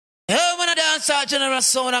Hey, when I dance our general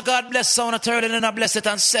sound, a God bless sound, a turn it and a bless it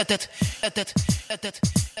and set it.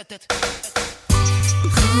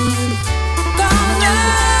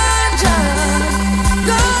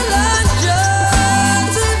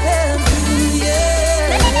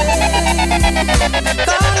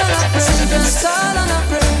 Just call on a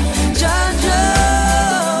friend, Jah-Jah.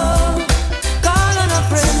 Call on a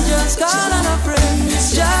friend, just call on a friend,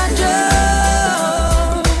 Jah-Jah.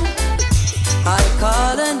 I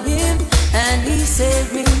call on him and he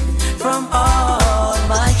saved me from all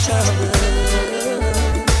my troubles.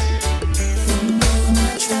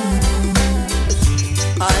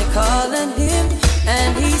 I call on him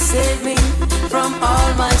and he saved me from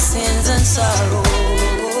all my sins and sorrows.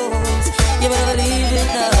 You better believe it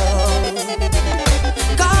now.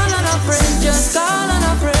 Call on a friend, just call on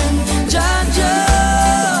a friend, Jah-Jah.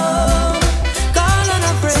 Call on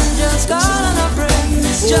a friend, just call on a friend,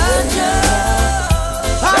 Jah-Jah.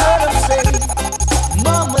 I heard him say,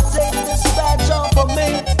 Mama, take this badge off of me.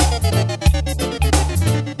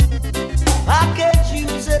 I can't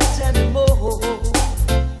use it anymore.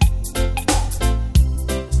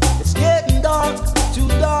 It's getting dark, too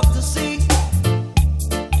dark to see.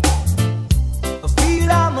 I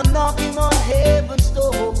feel I'm knocking on heaven's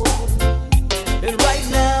door. And right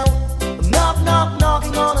now, I'm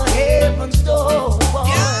knocking on a heaven's door.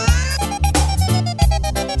 Yeah.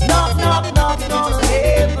 Knocking on a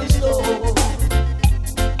heaven's door.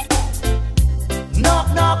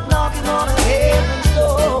 Knocking on a heaven's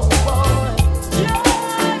door.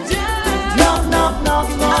 Knocking on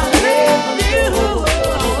a heaven's door.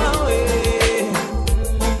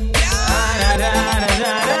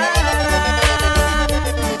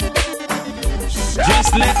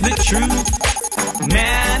 Just let the truth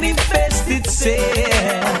manifest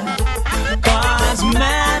itself, 'cause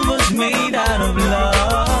man was made out of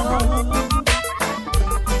love.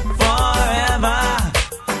 Forever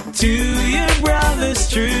to your brothers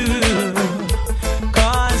true,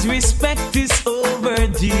 'cause respect is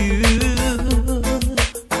overdue.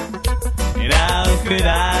 And how could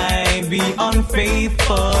I be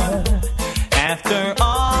unfaithful after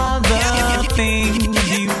all the things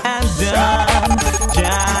you have done?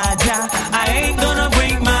 Jah-Jah, I ain't gonna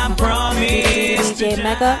break my promise. DJ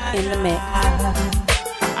Mega in the mix.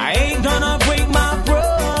 I ain't gonna break my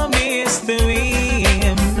promise to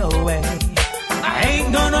him, no way. I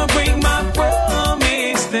ain't gonna break my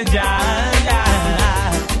promise to Jah-Jah.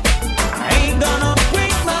 I ain't gonna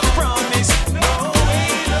break my promise, no way,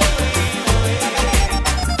 no way, no way.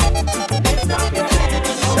 Lift up your hands,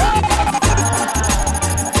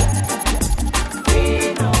 we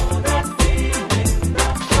know that we win the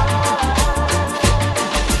fight.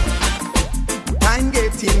 I'm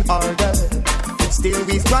getting harder, still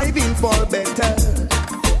we striving for better.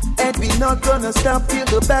 And we not gonna stop till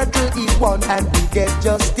the battle is won and we get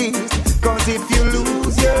justice. 'Cause if you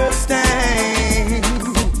lose your stand,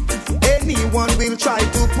 anyone will try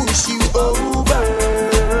to push you over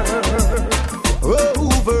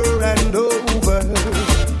and over.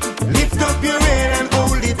 Lift up your head and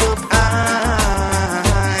hold it up high.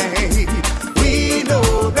 We know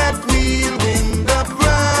that we'll win the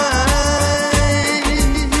prize.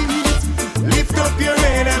 Lift up your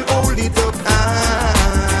head and hold it up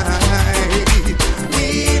high. We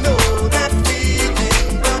know that we'll win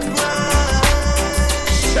the prize.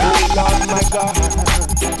 Oh Lord, my God,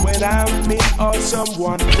 when I'm in awesome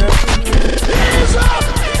wonder.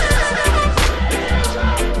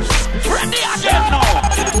 Ready again now.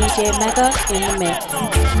 DJ Mega in the mix.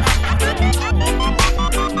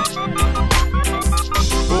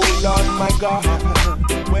 Oh Lord, my God,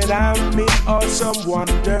 when I'm in awesome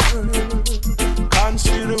wonder.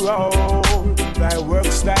 Consider all thy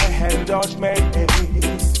works thy hand doth make.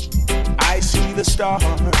 I see the stars,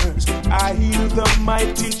 I hear the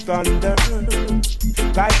mighty thunder.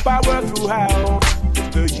 Thy power throughout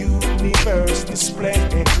the universe display.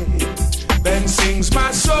 Then sings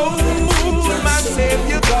my soul, my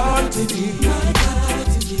Savior God to thee.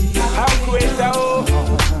 How great thou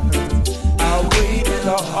art, how great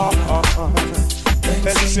thou art.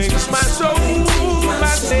 Then sings my soul,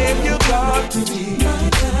 my Savior God to thee.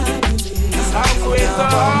 How great thou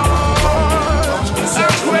art,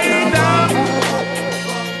 how great thou art.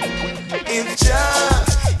 If Jah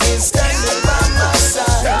is standing by my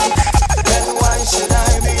side, then why should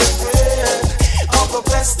I be afraid of a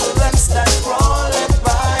pestilence that crawleth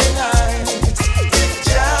by night? If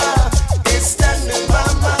Jah is standing by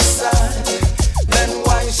my side, then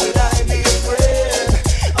why should I be afraid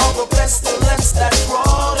of a pestilence that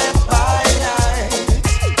crawleth by night?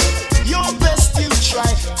 Your best you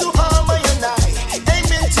try to harm I and I,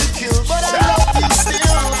 aiming to kill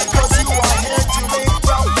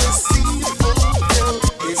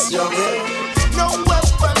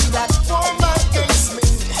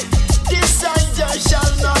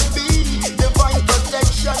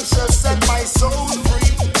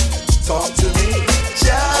belong to me.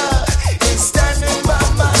 Jah is standing by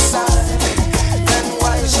my side. Then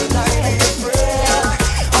why should I be afraid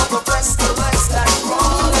of a pestilence that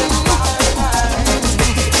crawling by night?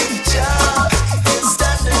 If Jah is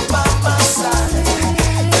standing by my side,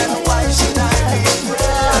 then why should I be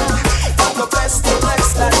afraid of a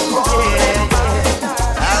pestilence that crawling by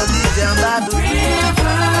night? I'll be down by the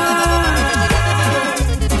river,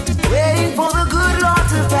 waiting for the good Lord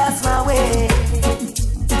to pass my way.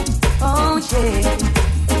 Oh yeah,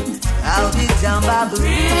 I'll be down by the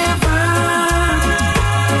river,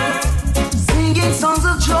 singing songs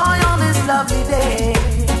of joy on this lovely day.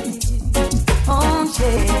 Oh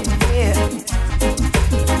yeah,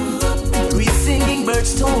 three singing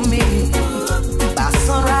birds told me by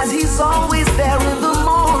sunrise he's always there in the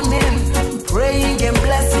morning, praying and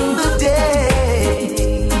blessing the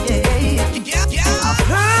day. I've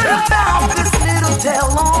heard about this little tale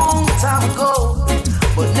long time ago,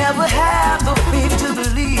 but never had the faith to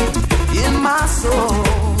believe in my soul.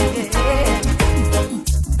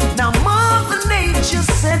 Now Mother Nature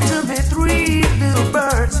sent to me three little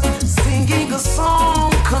birds, singing a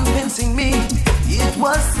song, convincing me it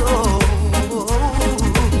was so.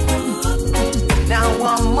 Now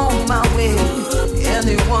I'm on my way.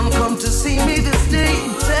 Anyone come to see me this day,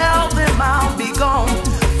 tell them I'll be gone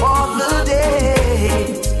for the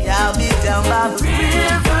day. I'll be down by the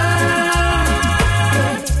river,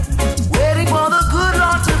 waiting for the good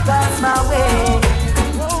Lord to pass my way.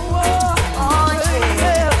 Oh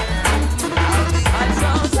yeah. I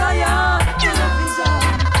saw Zion in a vision.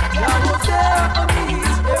 God was there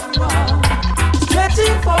amidst everyone,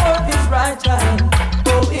 stretching forth his right hand.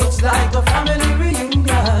 Oh, it's like a family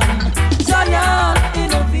reunion. Zion in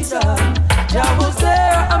a vision. God was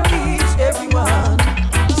there amidst everyone,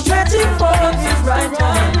 stretching forth his right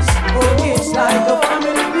hand. Oh, it's like a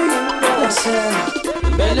family reunion. Listen,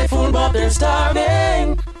 belly full but they're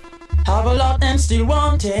starving, have a lot and still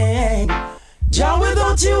wanting. Jah,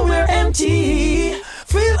 without you we're empty,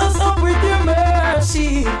 fill us up with your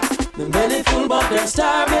mercy. The belly full but they're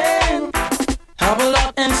starving, have a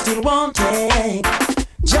lot and still wanting.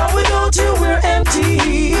 Jah, without you we're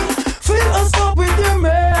empty, fill us up with your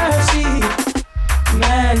mercy.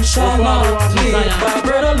 Man shall not live by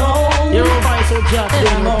bread alone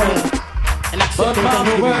anymore, but by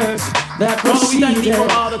the words that proceeded from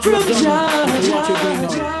Jah.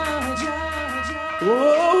 Oh,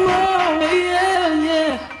 yeah,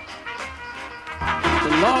 yeah.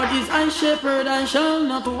 The Lord is my shepherd, I shall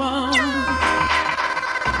not want.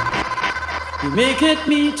 He maketh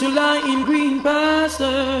me to lie in green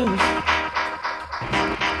pastures.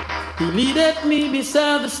 He leadeth me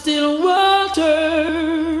beside the still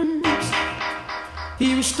waters.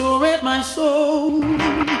 He restoreth my soul.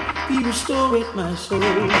 He restoreth my soul.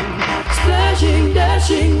 Splashing,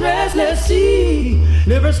 dashing, restless sea.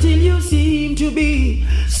 Never still you seem to be.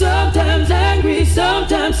 Sometimes angry,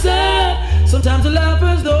 sometimes sad. Sometimes you laugh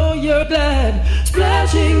as though you're glad.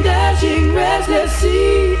 Splashing, dashing, restless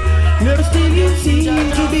sea. Never still you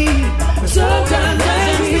seem to be. Sometimes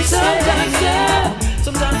angry, sometimes sad.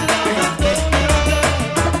 Sometimes you laugh as though you're glad.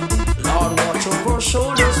 Lord, watch over our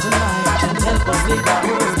shoulders tonight and help us live our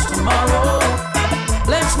words tomorrow.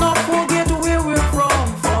 Let's not forget where we're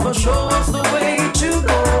from, Father, show us the way to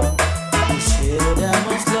go. He said I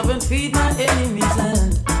must love and feed my enemies,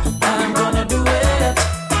 and I'm gonna do it.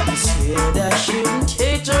 He said I shouldn't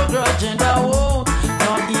hate or grudge, and I won't,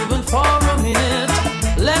 not even for a minute.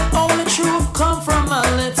 Let only truth come from my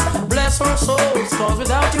lips. Bless our souls, cause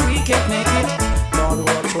without you we can't make it. Lord,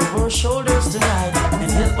 watch over our shoulders tonight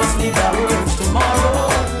and help us live our words tomorrow.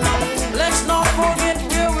 Let's not forget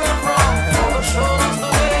where we're from, Father, show us the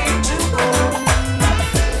way to go.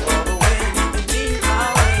 All the way beneath my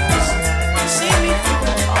wings, see me through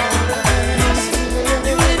all the days.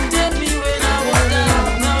 You lifted me when I was down,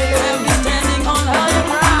 now you have me standing on higher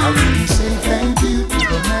ground. I really say thank you to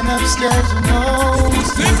the man upstairs who knows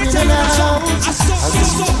he's in and out.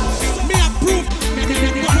 Me approve.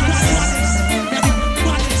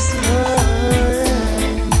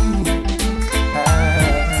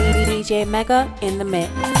 DJ Mega in the mix.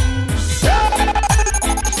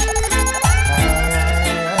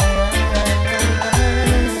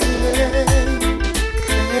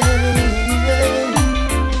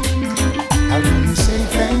 I really say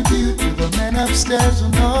thank you to the man upstairs who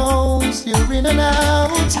knows you're in and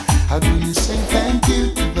out. How do you say thank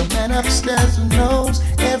you to the man upstairs who knows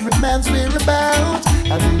every man's whereabouts?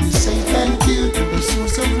 How do you say thank you to the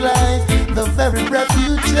source of life, the very breath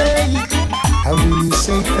you take? How do you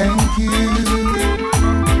say thank you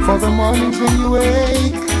for the mornings when you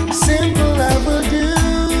wake? Simple I will do,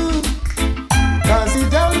 cause you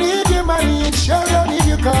don't need your mind.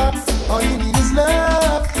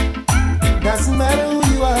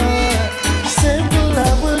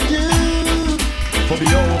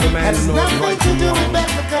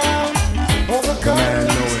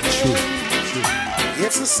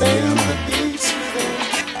 it's the same.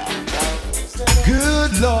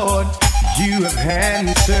 Good Lord, you have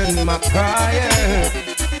answered my prayer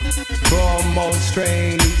from all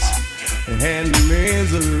strains and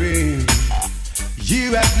misery.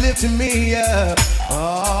 You have lifted me up,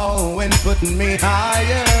 oh, and put me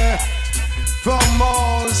higher from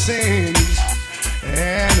all sins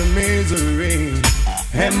and misery.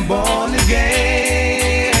 And born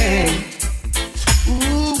again,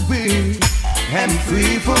 ooh, we am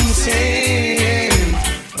free from sin.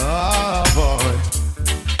 Oh boy,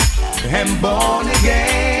 am born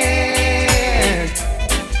again.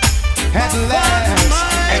 At last,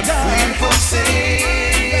 am free from sin.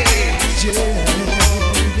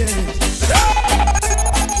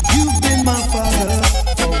 You've been my father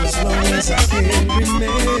for as long as I can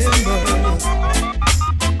remember.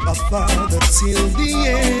 A father till the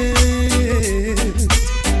end.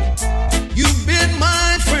 You've been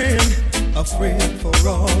my friend, a friend for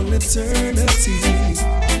all eternity.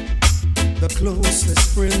 The closest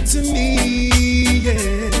friend to me,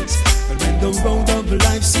 yes. And when the road of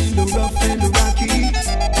life seemed rough and rocky,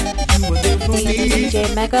 you were there for me. DJ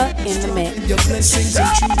Mega in the mix. Your blessings and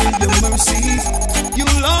truth and your mercy,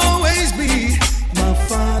 you'll always be my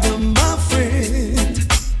father, my friend,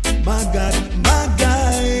 my God, my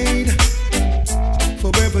guide.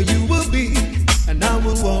 Forever you will be, and I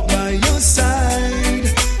will walk by your side.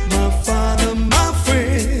 My father, my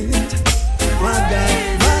friend, my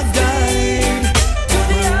God, my guide.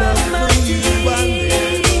 My love for you, I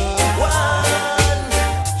never want.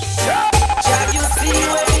 Shall you see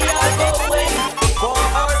where we are going? For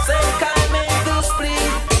our sake I make this plea.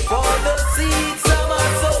 For the seeds of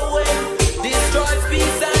our sowing destroys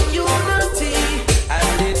peace and unity.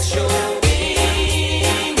 And it's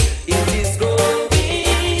showing, it is growing.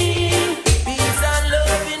 Peace and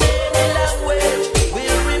love in any language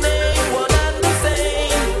will remain one and the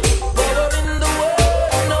same. Power in the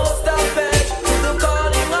world, no stoppage to the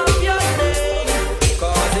calling of your name.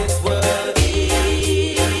 'Cause it's worthy,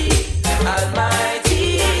 Almighty.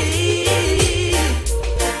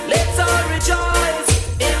 Let's all rejoice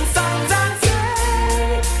in songs and say,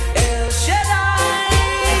 El Shaddai,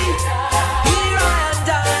 here I am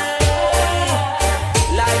dying,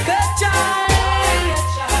 like a child.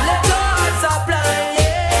 Let our hearts apply,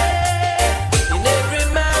 yeah. In every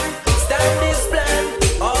man stand his plan.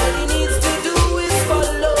 All he needs to do is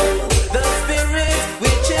follow the spirit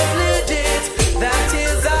which is legit. That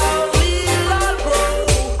is how we'll all grow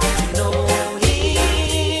to know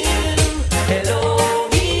him,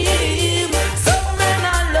 Elohim. Some men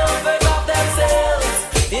are lovers of themselves.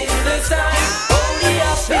 In this time, only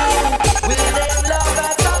a few will them love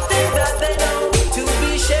as something that they know to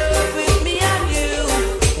be shared with me and you.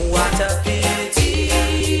 What a pity,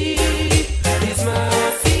 His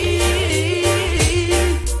mercy.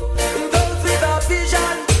 Those with a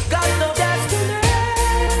vision got no destiny.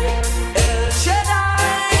 El Shaddai,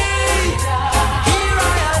 here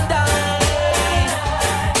I am dying,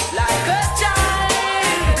 like a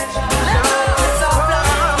child. Let us apply.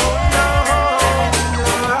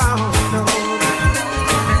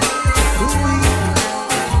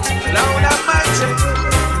 Lord Almighty,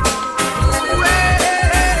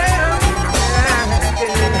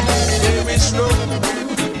 there is no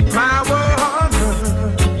power on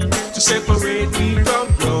earth to separate me from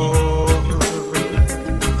Lord.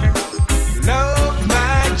 Love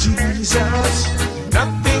my Jesus,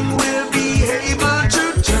 nothing will be able to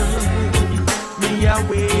turn me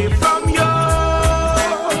away from you.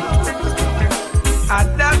 I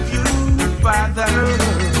love you, Father.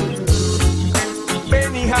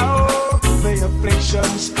 Anyhow, the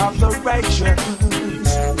afflictions of the righteous,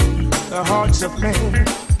 the hearts of men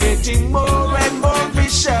getting more and more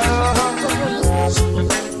vicious.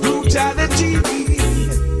 Brutality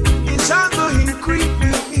is on the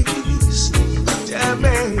increase. Tell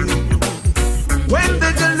me, when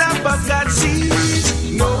the love of God sees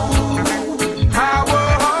no power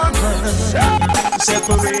on earth to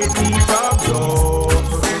separate me from God.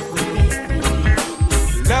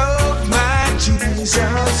 Love my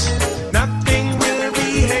Jesus, nothing will be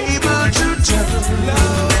able to turn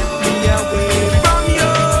me away from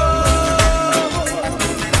you.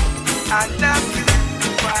 I love you,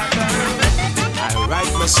 Father. I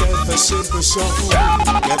write myself a simple song,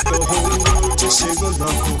 let the whole world to sing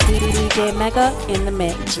along. DJ Mega in the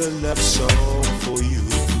mix. It's a love song for you.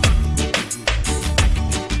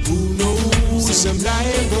 Who knows I'm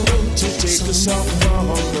liable to take a song from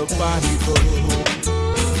the Bible,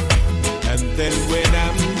 and then when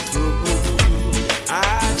I'm through, I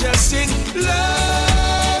just sing,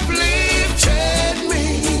 love lifted me,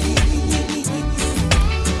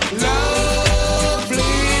 love lifted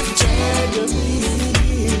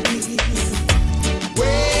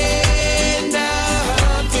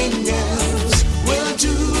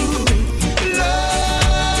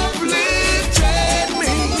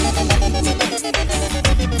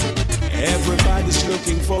Everybody's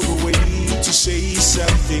looking for a way to say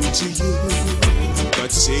something to you,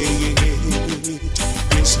 but saying it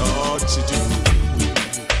is hard to do.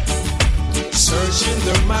 Searching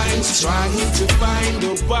their minds, trying to find a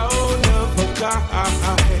one of a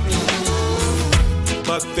kind,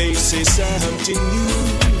 but they say something new.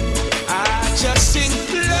 I just think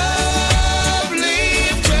love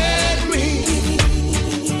lifted me.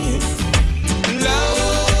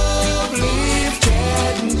 Love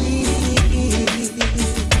lifted me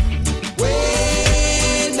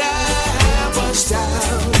when I was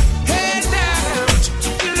down and out.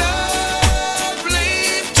 Love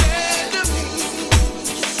lifted me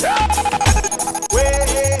when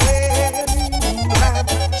you have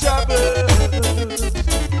trouble.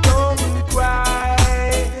 Don't cry.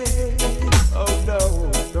 Oh no,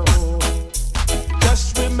 no.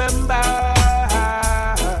 Just remember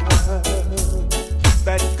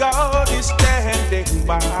that God is standing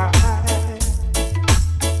by.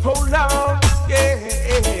 Hold on, yeah.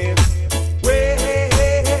 When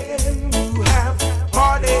you have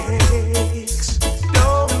heartaches,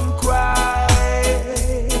 don't cry.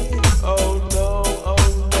 Oh no,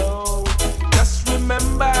 just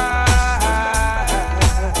remember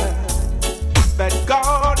that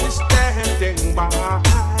God is standing by.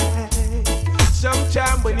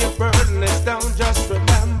 Sometime when your burden is down, just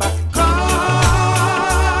remember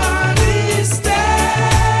God is standing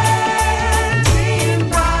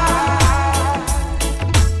by.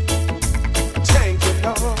 Thank you,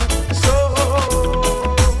 Lord. So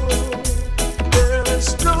there is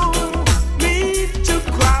no need to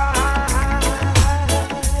cry.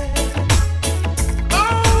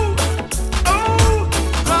 Oh,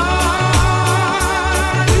 God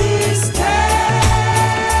is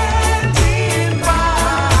standing by.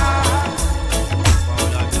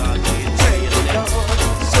 Thank you, Lord.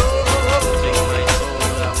 So don't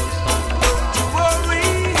you worry.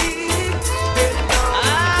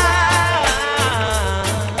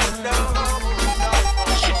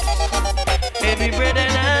 Every breath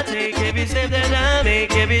that I take, every step that I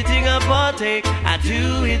make, everything I partake, I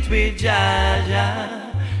do it with Jah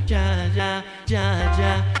Jah, Jah Jah, Jah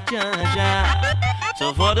Jah, Jah Jah.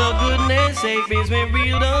 So for the goodness sake, please be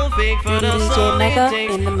real, don't fake. For the DJ song Mega it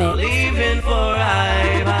takes, in the mix. living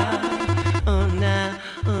forever. Oh nah,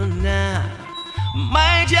 oh nah.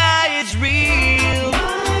 My Jah is real.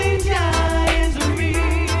 My Jah is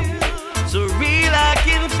real. So real I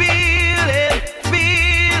can feel it,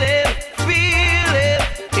 feel it, feel it.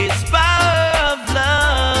 It's power of love.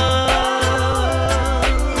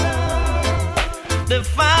 The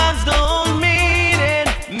facts don't mean it,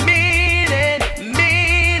 mean it,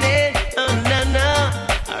 mean it. Oh no, no.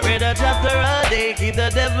 I read a chapter a day, keep the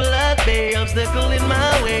devil at bay. Obstacle in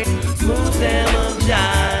my way, move them up,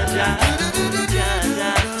 Jah Jah, Jah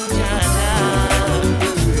Jah, Jah Jah.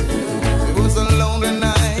 It was a lonely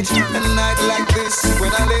night, a night like this,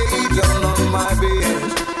 when I lay down on my bed,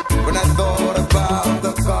 when I thought about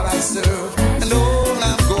the God I serve and all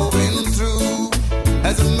I'm going through.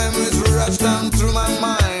 As the memories rushed down through my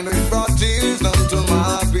mind, it brought tears down to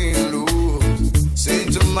my pillow.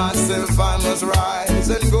 Saying to myself, I must rise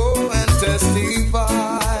and go and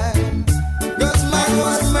testify. 'Cause man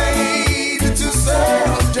was made to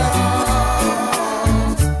serve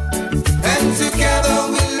God, and together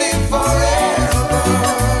we live forever.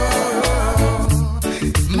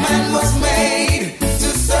 Man was made to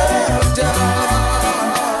serve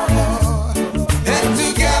God, and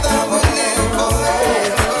together we live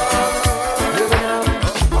forever.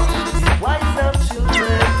 Wise up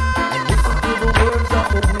children, listen to the words of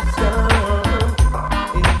the wisdom.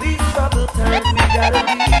 In these troubled times we gotta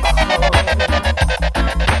be strong.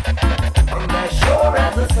 And as sure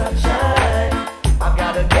as the sunshine, I've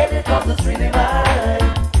gotta get it 'cause it's really mine.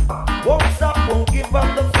 Won't stop, won't give up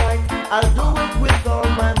the fight. I'll do it with all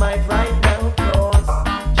my might right now, 'cause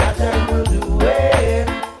Jah Jah will do it.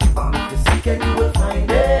 If you seek and you will find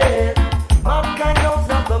it. Mankind knows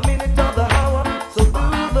not the minute or the hour, so do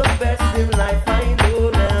the best in life I know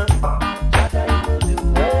now. Jah Jah will do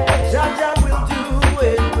it. Jah Jah will do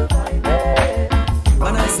it.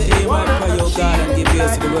 When I say amen, pray, oh God, and give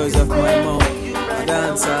ears to the words of my mouth. I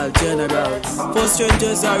dance all generals. For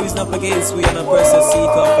strangers are reason up against we and a person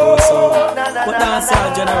seek out our soul. But dance all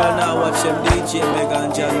general now, watch them DJ Mega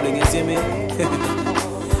and John Bling, you see me?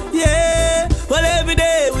 Yeah, Well, every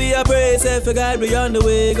day we are pray, say for God we on the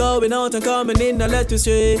way, going out and coming in, now let us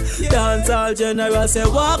stray. Dance all general, say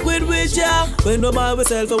walk with ya. When we by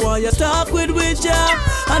ourselves, I want you talk with ya.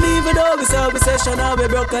 And even though we saw recession, now we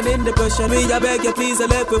broken in depression, we I beg you please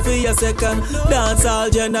let me free a second. Dance all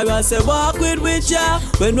general, say walk with ya.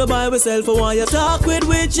 When we by ourselves, I want you talk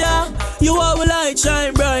with ya. You are a light,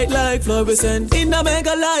 shine bright like fluorescent. In a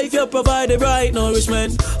mega life, you provide the right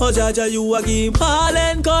nourishment. Oh Jaja, you are give all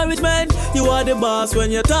encouragement. You are the boss when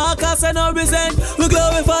you talk as an resent. We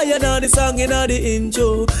glorify you now the song in the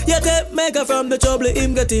intro. You take mega from the trouble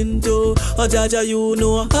him get into. Oh Jaja, you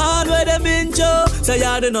know hard where them intro. So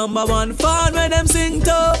you're the number one fan when them sing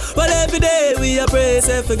to. Well, every day we are praise,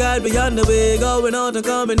 say for God beyond the way, going out and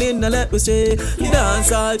coming in, now let me stay.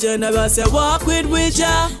 Dance all general, say walk with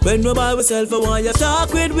ya. When we by ourselves, I want you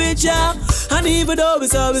talk with ya. And even though we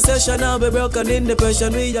saw recession, now we broken in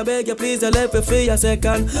depression, we I beg you please let me free a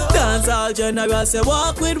second. Dance all general, say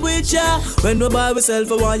walk with ya. When we by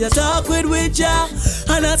ourselves, I want you talk with ya.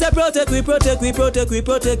 And as I protect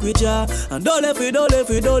with ya. And don't let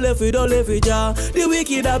with ya. The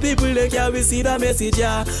wicked are people they carry see the message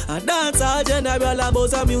ya. And dance all general about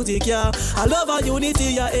some music ya. I love our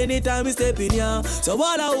unity ya anytime we step in ya. So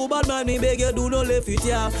what a bad man me beg you do no left with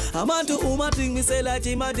ya. A man to woman thing me say like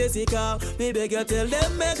Jim and Jessica. Me beg you tell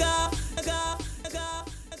them mega.